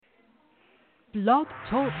Blog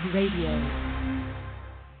Talk Radio.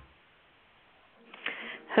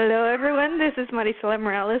 Hello, everyone. This is Marisela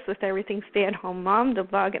Morales with Everything Stay at Home Mom, the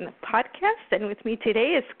blog and the podcast. And with me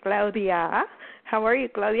today is Claudia. How are you,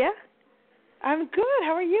 Claudia? I'm good.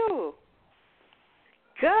 How are you?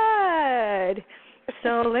 Good.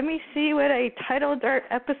 So let me see what I titled our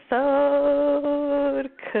episode,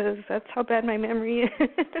 because that's how bad my memory is.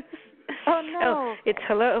 Oh, no. It's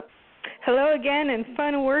Hello Again and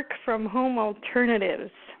Fun Work from Home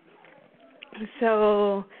Alternatives.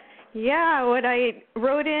 So, yeah, what I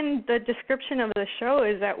wrote in the description of the show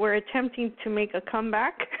is that we're attempting to make a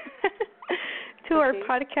comeback to our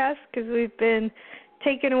podcast because we've been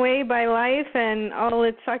taken away by life and all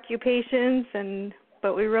its occupations,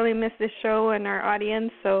 but we really miss this show and our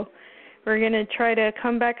audience, so we're going to try to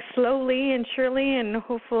come back slowly and surely, and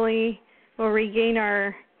hopefully we'll regain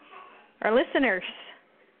our listeners.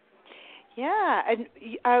 Yeah, and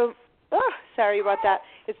sorry about that.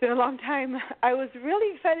 It's been a long time. I was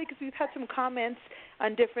really excited because we've had some comments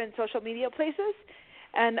on different social media places,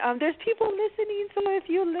 and there's people listening, so if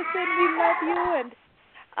you listen, we love you, and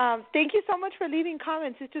thank you so much for leaving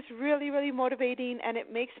comments. It's just really, really motivating, and it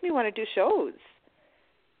makes me want to do shows.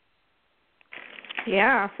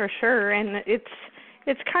 Yeah, for sure, and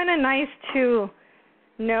it's kind of nice to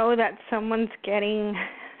know that someone's getting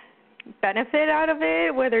benefit out of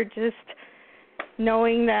it, whether just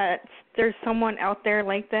knowing that there's someone out there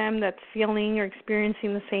like them that's feeling or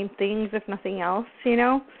experiencing the same things, if nothing else, you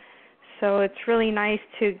know. So it's really nice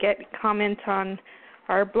to get comments on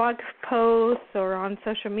our blog posts or on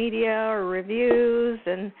social media or reviews.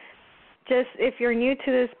 And just if you're new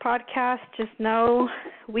to this podcast, just know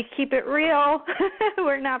we keep it real.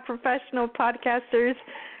 We're not professional podcasters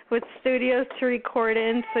with studios to record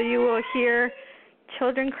in, so you will hear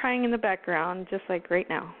children crying in the background, just like right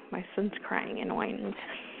now. My son's crying and whining.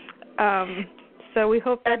 So we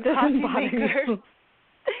hope that doesn't bother you.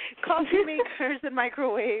 Coffee makers and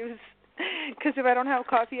microwaves. Because if I don't have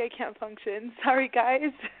coffee, I can't function. Sorry,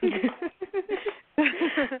 guys.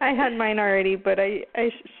 I had mine already, but I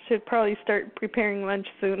should probably start preparing lunch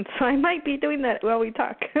soon, so I might be doing that while we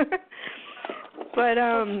talk. But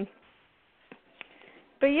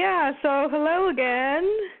yeah, so hello again.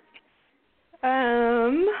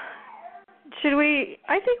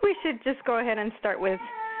 I think we should just go ahead and start with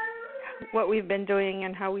what we've been doing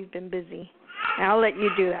and how we've been busy. And I'll let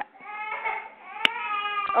you do that.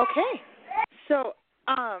 Okay. So,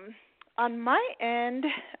 on my end,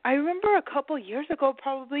 I remember a couple years ago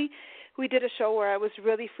probably we did a show where I was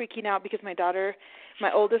really freaking out because my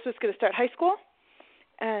oldest, was going to start high school.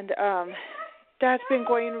 And that's been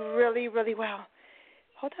going really, really well.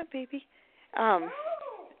 Hold on, baby.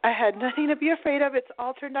 I had nothing to be afraid of. It's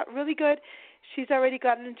all turned out really good. She's already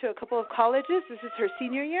gotten into a couple of colleges. This is her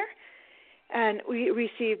senior year. And we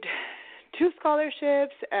received 2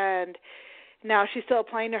 scholarships, and now she's still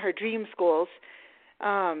applying to her dream schools.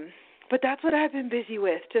 But that's what I've been busy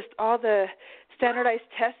with, just all the standardized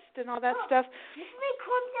tests and all that stuff.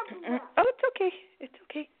 Oh, it's okay. It's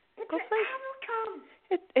okay. Go play.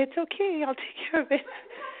 It's okay. I'll take care of it.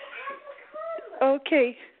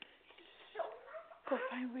 Okay. Go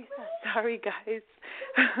find recess. Sorry, guys.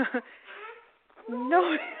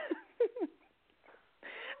 No.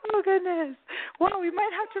 Oh, goodness. Well, we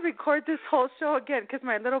might have to record this whole show again because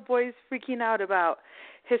my little boy is freaking out about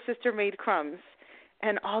his sister made crumbs,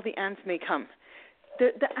 and all the ants may come.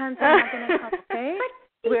 The ants are not going to come, okay?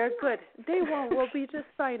 We're good. They won't. We'll be just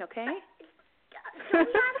fine, okay?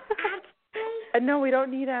 No, we don't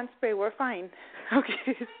need ant spray. We're fine.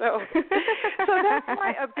 Okay, so that's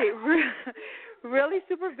my update. Really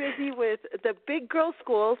super busy with the big girl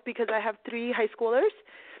schools because I have 3 high schoolers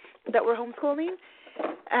that we're homeschooling.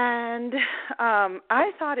 And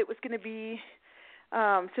I thought it was going to be,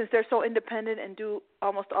 since they're so independent and do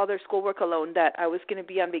almost all their schoolwork alone, that I was going to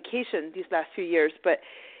be on vacation these last few years. But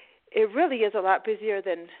it really is a lot busier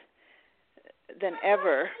than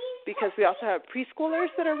ever because we also have preschoolers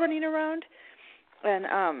that are running around.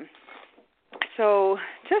 And so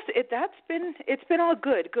it's been all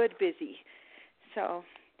good busy. So,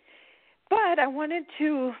 but I wanted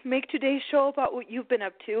to make today's show about what you've been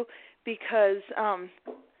up to because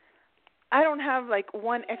I don't have like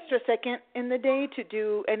one extra second in the day to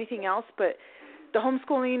do anything else but the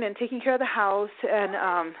homeschooling and taking care of the house and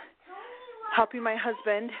helping my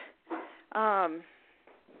husband, my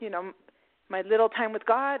little time with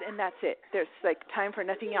God, and that's it. There's like time for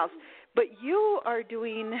nothing else. But you are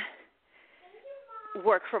doing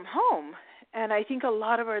work from home. And I think a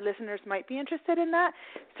lot of our listeners might be interested in that.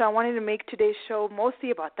 So I wanted to make today's show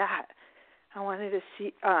mostly about that. I wanted to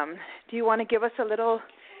see, do you want to give us a little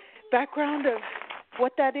background of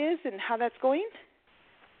what that is and how that's going?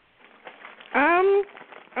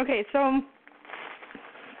 Okay, so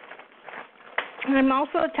I'm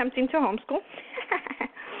also attempting to homeschool.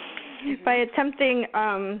 By attempting,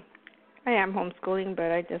 I am homeschooling,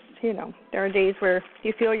 but I just, there are days where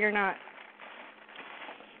you feel you're not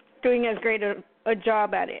doing as great a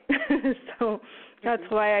job at it. So that's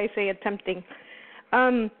why I say attempting.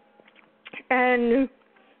 And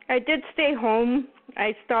I did stay home.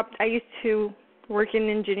 I used to work in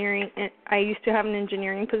engineering. I used to have an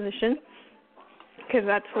engineering position because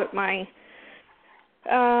that's what my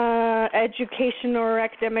education or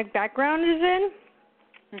academic background is in.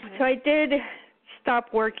 Mm-hmm. So I did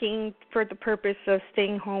stop working for the purpose of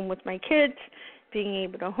staying home with my kids, being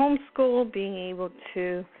able to homeschool, being able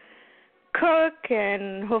to cook,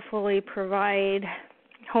 and hopefully provide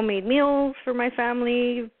homemade meals for my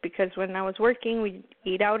family, because when I was working, we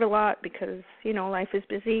eat out a lot because, life is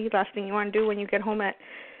busy. Last thing you want to do when you get home at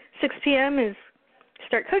 6 p.m. is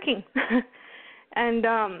start cooking.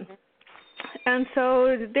 And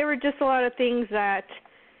so there were just a lot of things that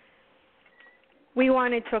we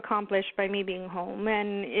wanted to accomplish by me being home.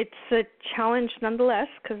 And it's a challenge nonetheless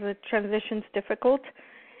because the transition's difficult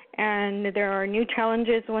and there are new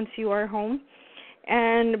challenges once you are home.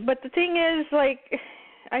 But the thing is,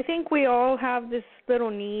 I think we all have this little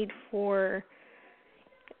need for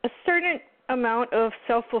a certain amount of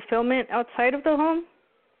self-fulfillment outside of the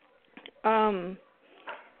home,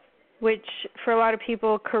 which for a lot of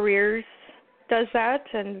people, careers does that,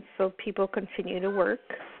 and so people continue to work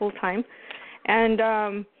full-time. And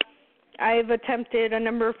I've attempted a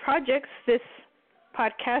number of projects. This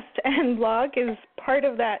podcast and blog is part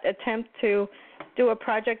of that attempt to do a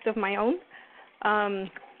project of my own,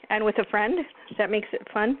 and with a friend. That makes it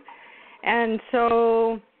fun. And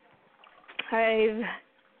so I've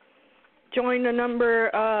joined a number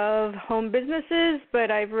of home businesses, but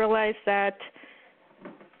I've realized that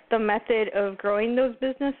the method of growing those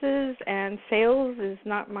businesses and sales is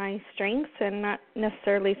not my strength and not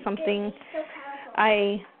necessarily something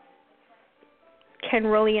I can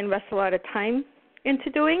really invest a lot of time into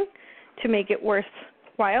doing to make it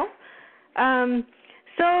worthwhile.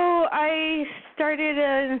 So I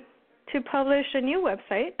started to publish a new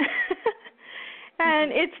website.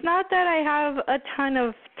 And it's not that I have a ton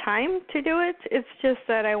of time to do it. It's just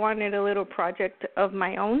that I wanted a little project of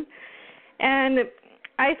my own. And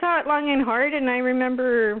I thought long and hard, and I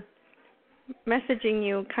remember messaging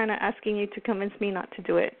you, kind of asking you to convince me not to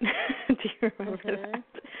do it. Do you remember that?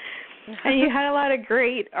 And you had a lot of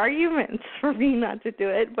great arguments for me not to do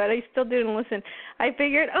it, but I still didn't listen. I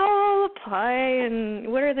figured, I'll apply, and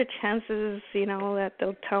what are the chances, that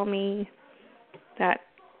they'll tell me that,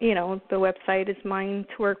 the website is mine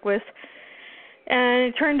to work with. And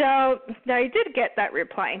it turned out that I did get that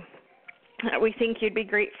reply. We think you'd be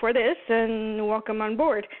great for this and welcome on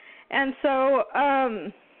board. And so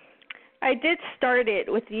I did start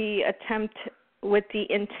it with the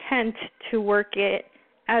intent to work it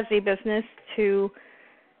as a business to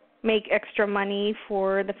make extra money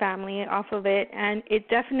for the family off of it, and it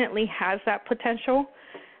definitely has that potential.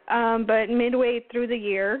 But midway through the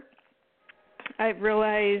year, I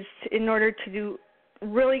realized in order to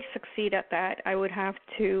really succeed at that, I would have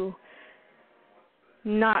to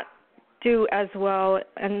not do as well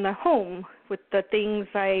in the home with the things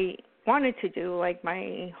I wanted to do, like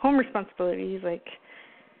my home responsibilities, like,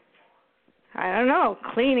 I don't know,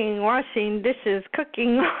 cleaning, washing, dishes,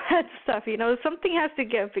 cooking, all that stuff. Something has to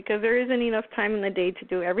give because there isn't enough time in the day to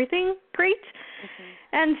do everything great.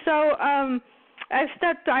 Mm-hmm. And so I've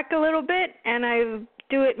stepped back a little bit, and I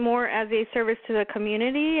do it more as a service to the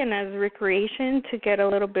community and as recreation to get a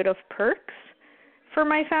little bit of perks for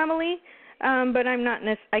my family. But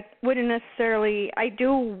I wouldn't necessarily, I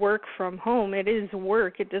do work from home. It is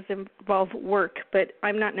work. It does involve work, but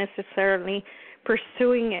I'm not necessarily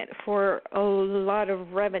pursuing it for a lot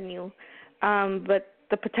of revenue. But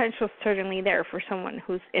the potential is certainly there for someone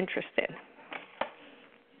who's interested.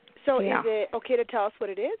 So Is it okay to tell us what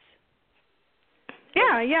it is?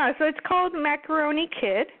 Yeah. So it's called Macaroni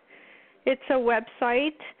Kid. It's a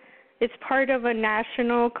website. It's part of a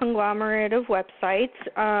national conglomerate of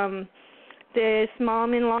websites. This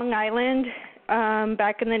mom in Long Island,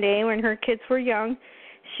 back in the day when her kids were young,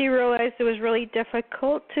 she realized it was really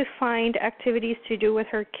difficult to find activities to do with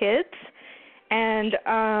her kids. And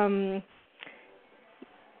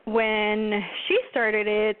when she started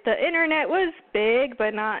it, the internet was big,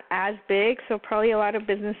 but not as big, so probably a lot of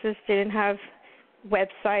businesses didn't have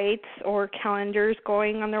websites or calendars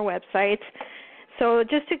going on their websites. So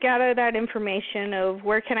just to gather that information of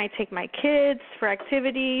where can I take my kids for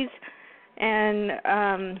activities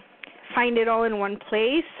and find it all in one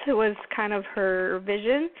place. It was kind of her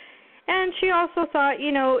vision. And she also thought,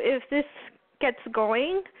 if this gets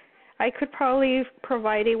going, I could probably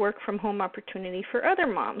provide a work-from-home opportunity for other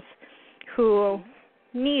moms who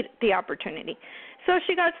need the opportunity. So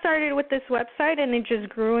she got started with this website, and it just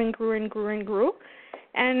grew and grew and grew and grew.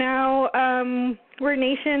 And now we're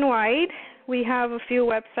nationwide. We have a few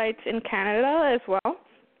websites in Canada as well.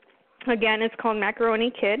 Again, it's called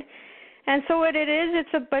Macaroni Kid. And so what it is,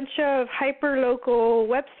 it's a bunch of hyper-local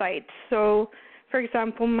websites. So, for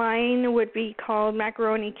example, mine would be called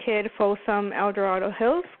Macaroni Kid Folsom El Dorado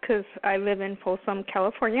Hills because I live in Folsom,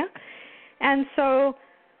 California. And so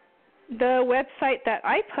the website that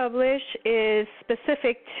I publish is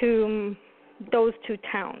specific to those two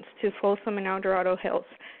towns, to Folsom and El Dorado Hills.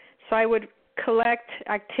 So I would collect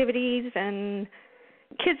activities and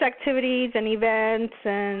kids' activities and events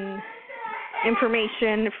and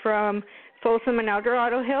information from Folsom and El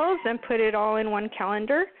Dorado Hills and put it all in one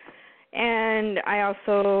calendar. And I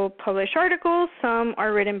also publish articles. Some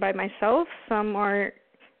are written by myself. Some are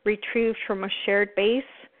retrieved from a shared base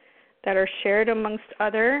that are shared amongst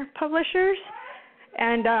other publishers.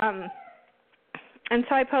 And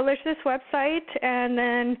so I publish this website, and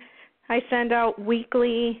then I send out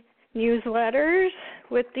weekly newsletters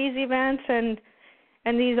with these events and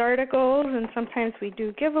these articles, and sometimes we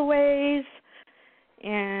do giveaways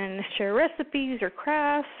and share recipes or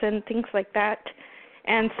crafts and things like that.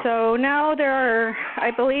 And so now there are, I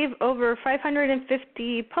believe, over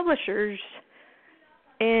 550 publishers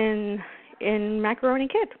in Macaroni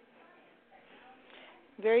Kid.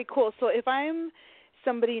 Very cool. So if I'm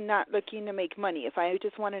somebody not looking to make money, if I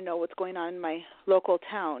just want to know what's going on in my local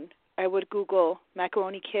town, I would Google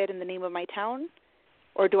Macaroni Kid and the name of my town?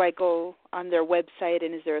 Or do I go on their website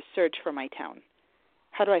and is there a search for my town?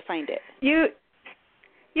 How do I find it? You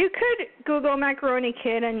could Google Macaroni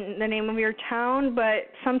Kid and the name of your town, but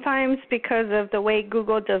sometimes because of the way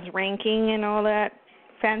Google does ranking and all that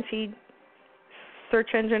fancy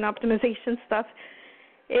search engine optimization stuff,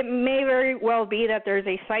 it may very well be that there's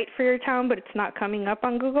a site for your town, but it's not coming up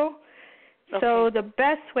on Google. Okay. So the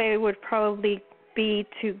best way would probably be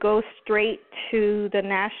to go straight to the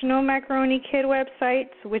National Macaroni Kid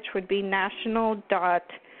websites, which would be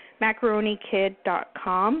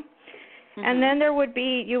national.macaronikid.com. Mm-hmm. And then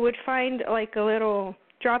you would find like a little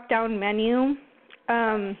drop-down menu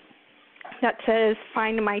that says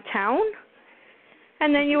Find My Town.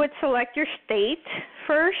 And then you would select your state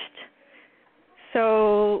first.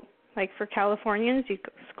 So like for Californians, you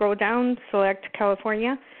scroll down, select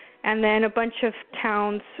California, and then a bunch of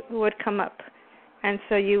towns would come up. And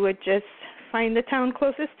so you would just find the town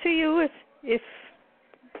closest to you if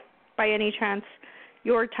by any chance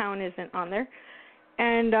your town isn't on there.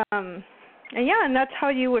 And that's how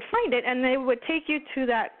you would find it. And they would take you to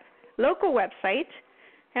that local website.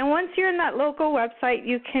 And once you're in that local website,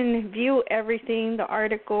 you can view everything, the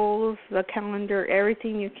articles, the calendar,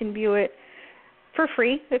 everything. You can view it for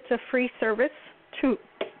free. It's a free service to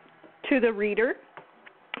the reader.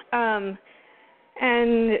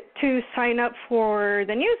 And to sign up for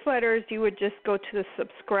the newsletters, you would just go to the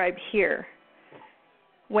Subscribe Here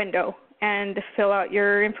window and fill out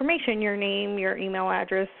your information, your name, your email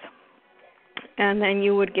address, and then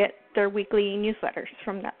you would get their weekly newsletters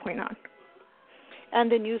from that point on.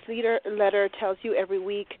 And the newsletter tells you every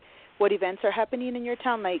week what events are happening in your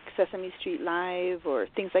town, like Sesame Street Live or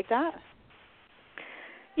things like that?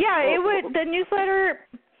 Yeah, it would.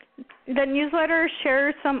 The newsletter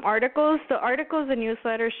shares some articles. The articles the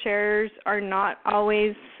newsletter shares are not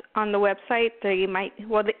always on the website. They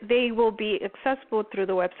will be accessible through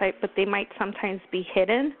the website, but they might sometimes be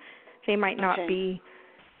hidden. They might not be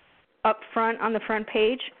up front on the front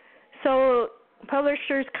page. So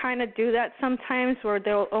publishers kind of do that sometimes where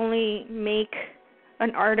they'll only make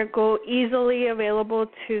an article easily available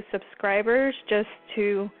to subscribers just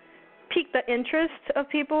to pique the interest of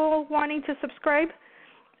people wanting to subscribe.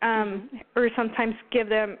 Or sometimes give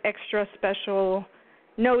them extra special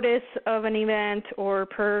notice of an event or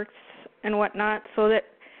perks and whatnot, so that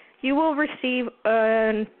you will receive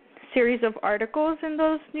a series of articles in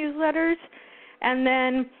those newsletters. And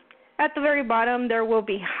then at the very bottom there will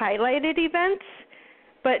be highlighted events,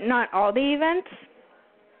 but not all the events.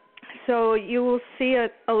 So you will see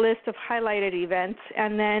a list of highlighted events,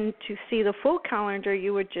 and then to see the full calendar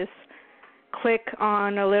you would just click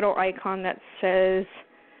on a little icon that says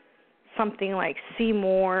something like see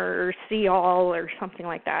more or see all or something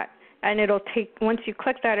like that. And once you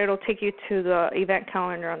click that, it'll take you to the event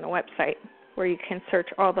calendar on the website where you can search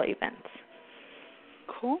all the events.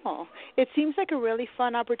 Cool. It seems like a really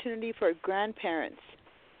fun opportunity for grandparents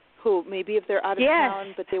who maybe if they're out of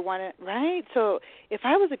town, but they want to, right? So if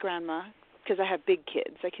I was a grandma, because I have big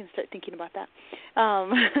kids, I can start thinking about that.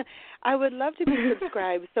 I would love to be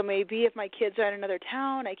subscribed. So maybe if my kids are in another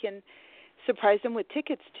town, I can surprise them with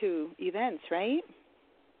tickets to events, right?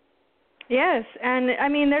 Yes, and I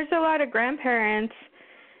mean, there's a lot of grandparents,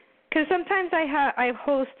 because sometimes I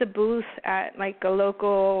host a booth at like a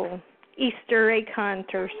local Easter egg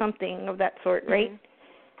hunt or something of that sort, right?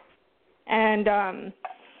 And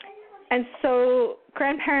so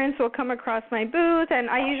grandparents will come across my booth, and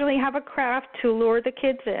I usually have a craft to lure the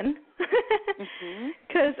kids in,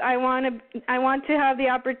 because I want to have the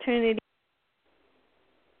opportunity.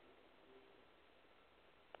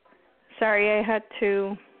 Sorry, I had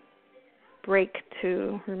to break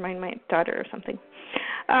to remind my daughter or something.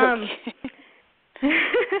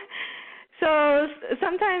 So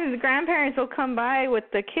sometimes grandparents will come by with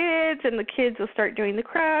the kids, and the kids will start doing the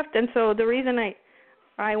craft. And so the reason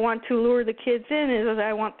I want to lure the kids in is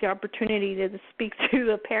I want the opportunity to speak to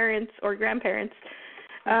the parents or grandparents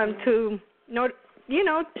to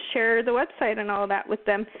share the website and all that with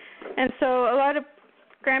them. And so a lot of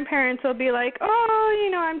grandparents will be like, oh,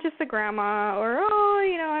 I'm just a grandma, or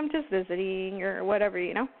oh, I'm just visiting, or whatever,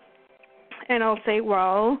 And I'll say,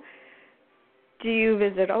 well, do you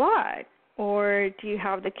visit a lot? Or do you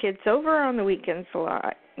have the kids over on the weekends a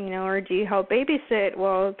lot? Or do you help babysit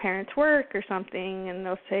while parents work or something? And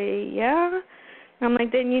they'll say, yeah. I'm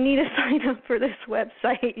like, then you need to sign up for this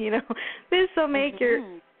website, This will make your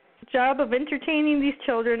job of entertaining these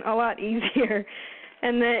children a lot easier.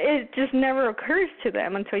 And it just never occurs to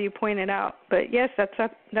them until you point it out. But, yes, that's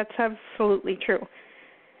absolutely true.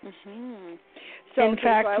 So, in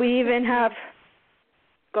fact, we even have...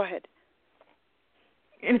 Go ahead.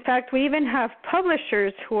 In fact, we even have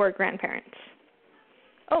publishers who are grandparents.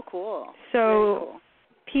 Oh, cool. So,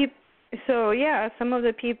 some of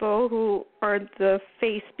the people who are the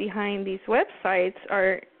face behind these websites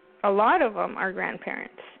a lot of them are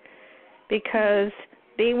grandparents, because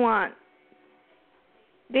they're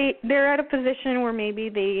at a position where maybe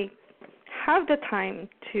they have the time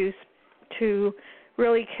to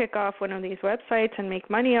really kick off one of these websites and make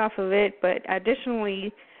money off of it, but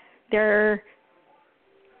additionally, they're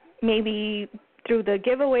maybe through the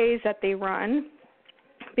giveaways that they run,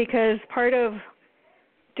 because part of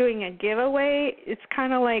doing a giveaway, it's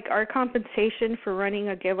kind of like our compensation for running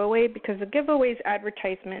a giveaway, because a giveaway is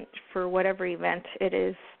advertisement for whatever event it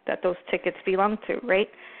is that those tickets belong to, right?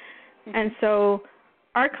 And so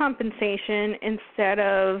our compensation, instead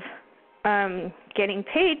of getting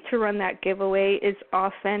paid to run that giveaway, is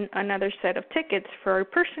often another set of tickets for our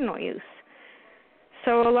personal use.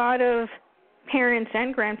 So a lot of parents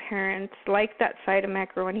and grandparents like that side of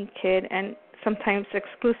Macaroni Kid, and sometimes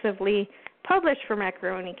exclusively publish for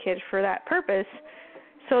Macaroni Kid for that purpose,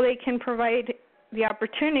 so they can provide the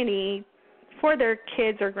opportunity for their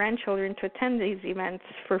kids or grandchildren to attend these events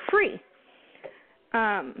for free.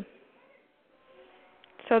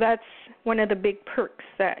 So that's one of the big perks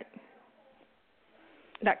that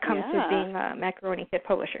comes with being a Macaroni Kid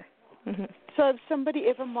publisher. So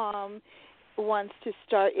if a mom wants to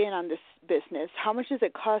start in on this business, how much does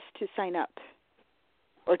it cost to sign up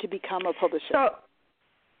or to become a publisher? So,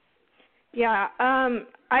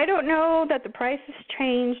 I don't know that the price has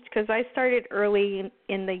changed, because I started early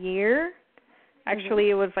in the year.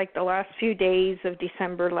 Actually, it was like the last few days of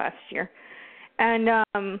December last year. And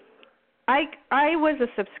I was a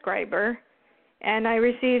subscriber, and I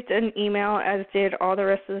received an email, as did all the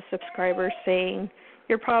rest of the subscribers, saying,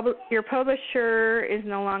 your publisher is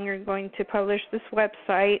no longer going to publish this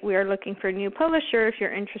website. We are looking for a new publisher. If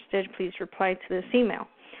you're interested, please reply to this email.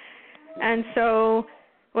 And so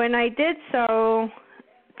when I did so,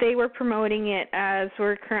 they were promoting it as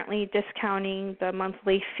we're currently discounting the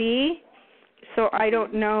monthly fee. So I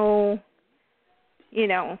don't know,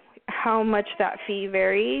 how much that fee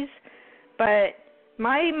varies. But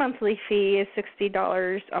my monthly fee is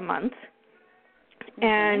 $60 a month.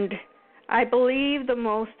 And I believe the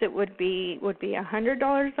most it would be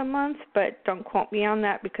 $100 a month, but don't quote me on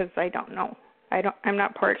that, because I don't know. I'm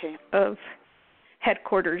not part of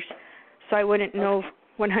headquarters, so I wouldn't know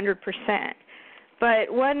 100%. But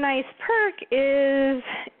one nice perk is,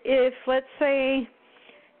 if, let's say,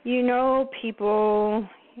 people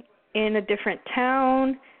in a different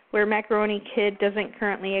town where Macaroni Kid doesn't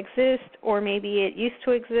currently exist, or maybe it used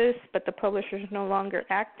to exist but the publisher is no longer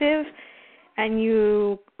active, and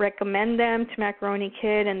you recommend them to Macaroni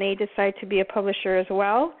Kid and they decide to be a publisher as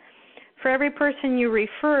well, for every person you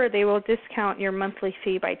refer, they will discount your monthly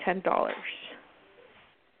fee by $10.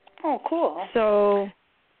 Oh, cool. So,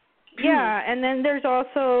 and then there's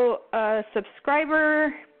also a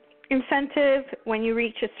subscriber incentive when you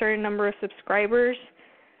reach a certain number of subscribers.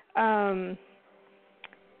 I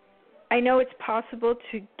know it's possible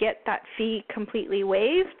to get that fee completely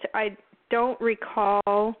waived. I don't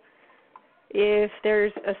recall if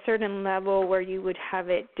there's a certain level where you would have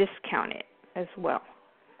it discounted as well.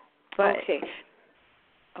 But,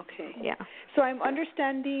 okay. Yeah. So I'm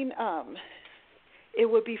understanding it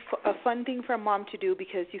would be a fun thing for a mom to do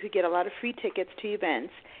because you could get a lot of free tickets to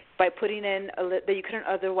events by putting in that you couldn't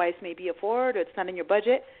otherwise maybe afford, or it's not in your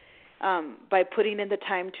budget, by putting in the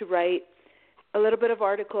time to write a little bit of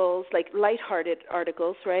articles, like lighthearted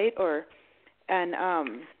articles, right?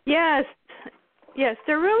 Yes,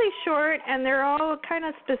 they're really short, and they're all kind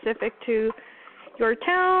of specific to your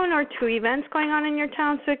town or to events going on in your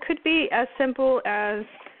town. So it could be as simple as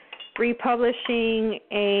republishing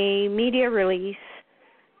a media release,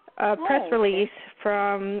 a press release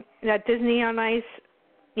from that Disney on Ice,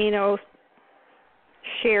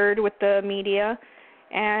 shared with the media,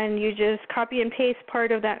 and you just copy and paste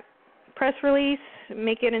part of that press release,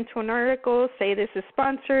 make it into an article, say this is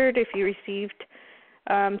sponsored if you received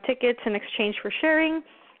tickets in exchange for sharing,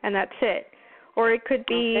 and that's it. Or it could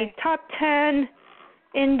be top 10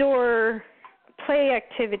 indoor play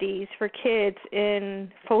activities for kids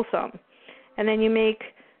in Folsom. And then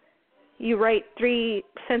you write 3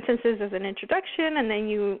 sentences as an introduction, and then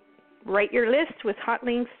you write your list with hot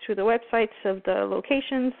links to the websites of the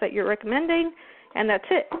locations that you're recommending, and that's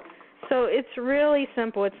it. So it's really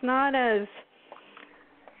simple. It's not as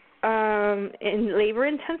labor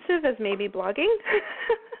intensive as maybe blogging.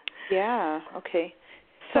 Yeah, okay.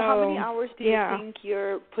 So how many hours do you think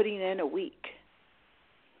you're putting in a week?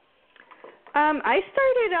 I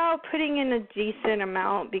started out putting in a decent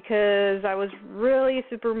amount because I was really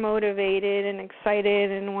super motivated and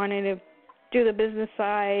excited and wanted to do the business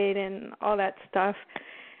side and all that stuff.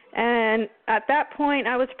 And at that point,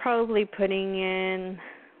 I was probably putting in,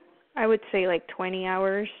 I would say, like 20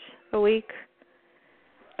 hours a week.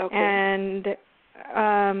 Okay. And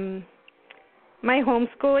my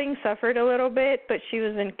homeschooling suffered a little bit, but she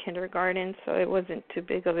was in kindergarten, so it wasn't too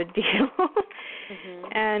big of a deal.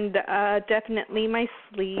 And definitely my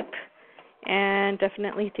sleep and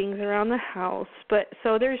definitely things around the house. But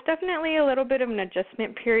so there's definitely a little bit of an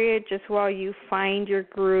adjustment period just while you find your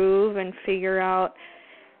groove and figure out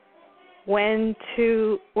when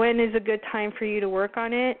is a good time for you to work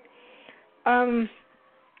on it.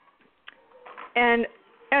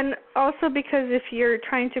 And also because if you're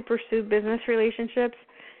trying to pursue business relationships,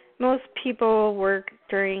 most people work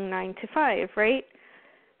during 9 to 5, right?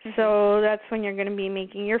 So that's when you're going to be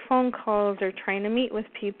making your phone calls or trying to meet with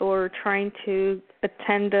people or trying to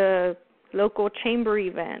attend a local chamber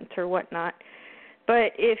event or whatnot.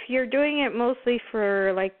 But if you're doing it mostly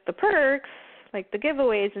for, like, the perks, like the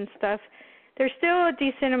giveaways and stuff, there's still a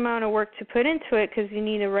decent amount of work to put into it because you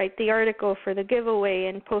need to write the article for the giveaway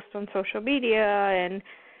and post on social media and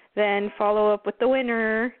then follow up with the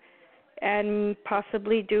winner and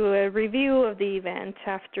possibly do a review of the event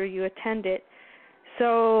after you attend it.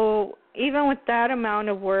 So even with that amount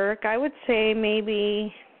of work, I would say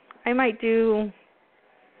maybe I might do,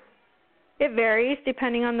 it varies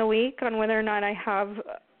depending on the week on whether or not I have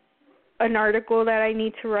an article that I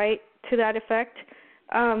need to write to that effect.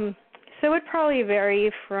 So it would probably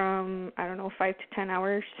vary from, 5 to 10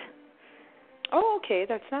 hours. Oh, okay,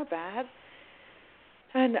 that's not bad.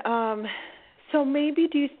 And so maybe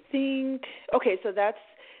do you think, okay, so that's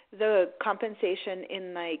the compensation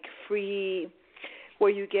in like free,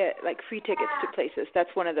 where you get like free tickets to places. That's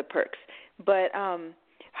one of the perks. But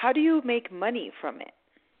how do you make money from it?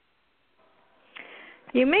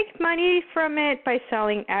 You make money from it by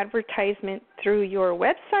selling advertisement through your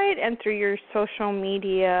website and through your social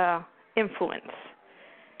media influence.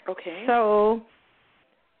 Okay. So,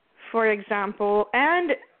 for example,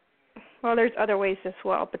 there's other ways as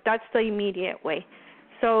well, but that's the immediate way.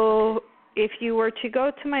 So if you were to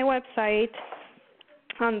go to my website,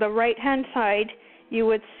 on the right-hand side, you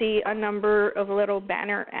would see a number of little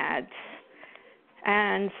banner ads.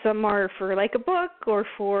 And some are for like a book or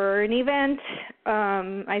for an event.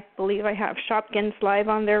 I believe I have Shopkins Live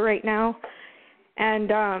on there right now.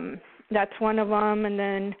 And that's one of them. And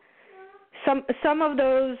then some of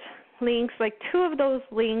those links, like 2 of those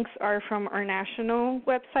links are from our national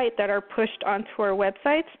website that are pushed onto our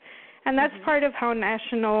websites. And that's part of how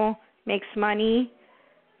National makes money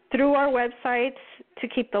through our websites to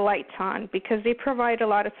keep the lights on because they provide a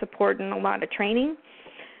lot of support and a lot of training.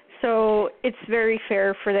 So it's very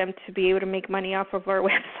fair for them to be able to make money off of our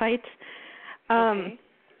websites. Okay.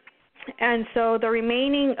 And so the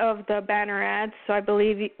remaining of the banner ads, so I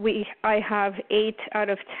believe I have 8 out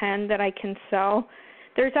of 10 that I can sell.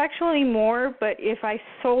 There's actually more, but if I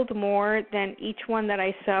sold more, then each one that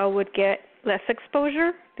I sell would get less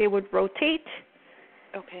exposure. They would rotate.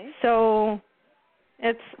 Okay. So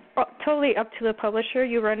it's totally up to the publisher.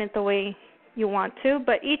 You run it the way you want to,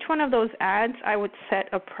 but each one of those ads, I would set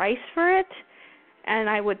a price for it, and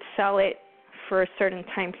I would sell it for a certain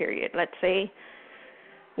time period. Let's say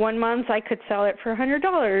 1 month I could sell it for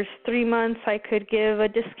 $100. 3 months I could give a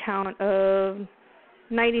discount of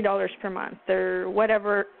 $90 per month, or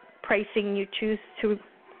whatever pricing you choose to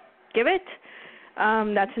give it.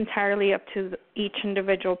 That's entirely up to each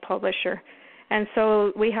individual publisher. And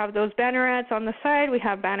so we have those banner ads on the side. We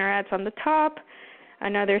have banner ads on the top.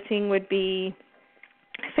 Another thing would be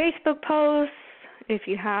Facebook posts. If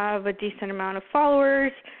you have a decent amount of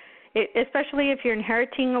followers, especially if you're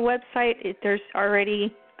inheriting a website, there's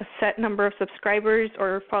already a set number of subscribers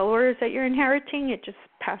or followers that you're inheriting. It just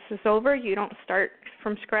passes over. You don't start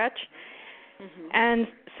from scratch. Mm-hmm. And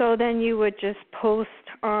so then you would just post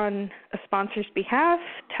on a sponsor's behalf,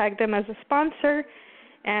 tag them as a sponsor,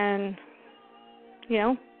 and,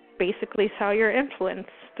 basically sell your influence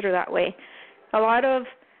through that way. A lot of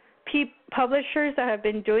publishers that have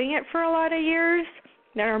been doing it for a lot of years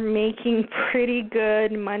that are making pretty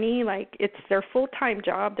good money, like it's their full-time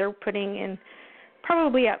job. They're putting in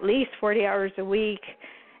probably at least 40 hours a week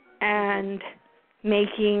and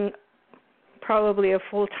making probably a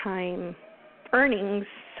full-time earnings,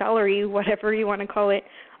 salary, whatever you want to call it,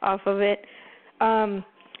 off of it.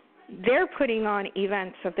 They're putting on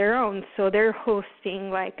events of their own. So they're hosting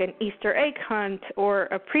like an Easter egg hunt or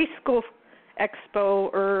a preschool expo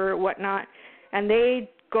or whatnot, and they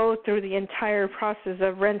go through the entire process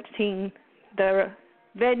of renting the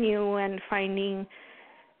venue and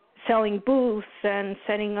selling booths and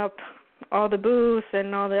setting up all the booths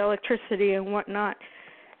and all the electricity and whatnot.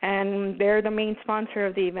 And they're the main sponsor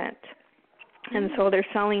of the event. And so they're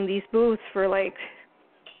selling these booths for like,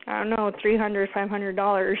 I don't know, $300,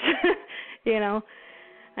 $500,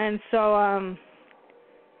 And so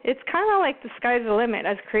it's kind of like the sky's the limit,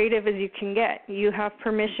 as creative as you can get. You have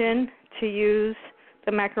permission to use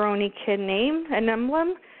the Macaroni Kid name and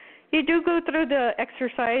emblem. You do go through the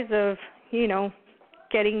exercise of,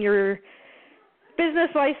 getting your business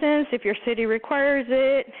license if your city requires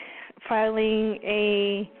it, filing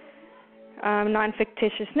a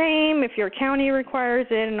non-fictitious name if your county requires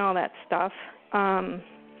it, and all that stuff.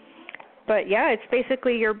 But, yeah, it's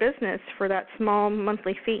basically your business for that small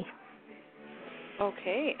monthly fee.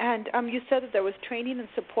 Okay. And you said that there was training and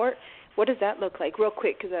support. What does that look like? Real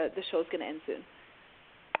quick, because the show's going to end soon.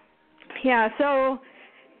 Yeah, so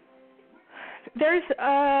there's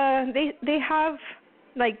they have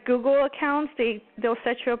like Google accounts. They'll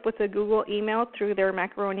set you up with a Google email through their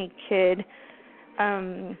Macaroni Kid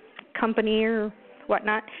company or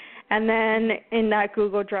whatnot. And then in that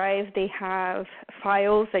Google Drive, they have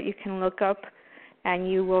files that you can look up, and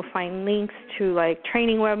you will find links to like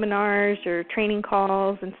training webinars or training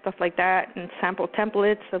calls and stuff like that, and sample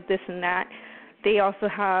templates of this and that. They also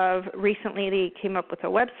have, recently they came up with a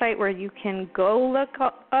website where you can go look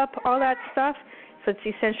up all that stuff. So it's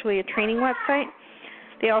essentially a training website.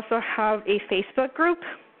 They also have a Facebook group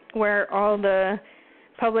where all the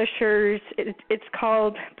publishers, it's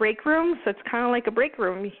called Break Room, so it's kind of like a break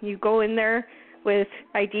room. You go in there with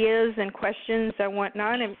ideas and questions and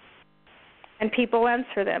whatnot, and people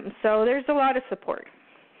answer them. So there's a lot of support.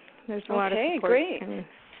 There's a lot of support. Okay, great.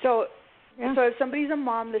 So if somebody's a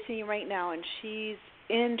mom listening right now and she's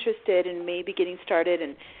interested in maybe getting started at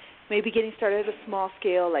a small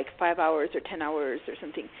scale, like 5 hours or 10 hours or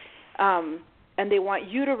something, and they want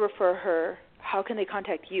you to refer her, how can they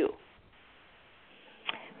contact you?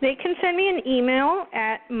 They can send me an email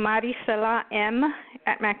at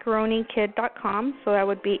mariselam@macaronikid.com. So that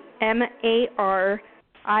would be MARISELAM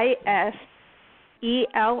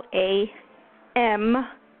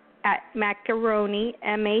 @macaroni,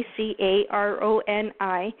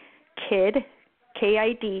 MACARONI,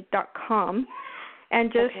 KID.com.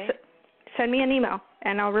 And just send me an email,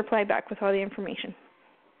 and I'll reply back with all the information.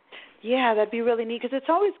 Yeah, that'd be really neat, because it's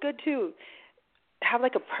always good to have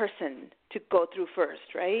like a person to go through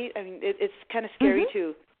first, right? I mean, it's kind of scary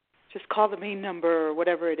to just call the main number or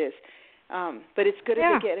whatever it is. But it's good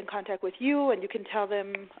if they get in contact with you and you can tell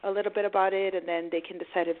them a little bit about it, and then they can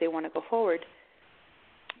decide if they want to go forward.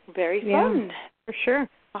 Very fun. Yeah, for sure.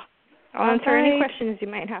 I'll answer any questions you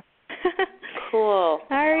might have. Cool. All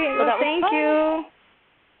right. Well, thank you.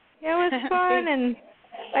 Yeah, it was fun, and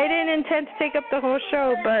I didn't intend to take up the whole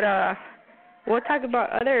show, but we'll talk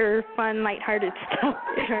about other fun, lighthearted stuff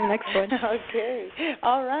in our next one. Okay.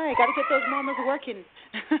 All right. Got to get those mamas working.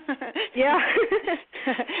 Yeah.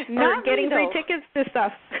 Not or getting free tickets to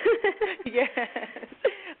stuff. Yes.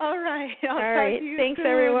 All right. I'll All talk right. to you Thanks, soon.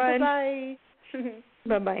 everyone.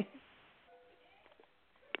 Bye-bye. Bye-bye.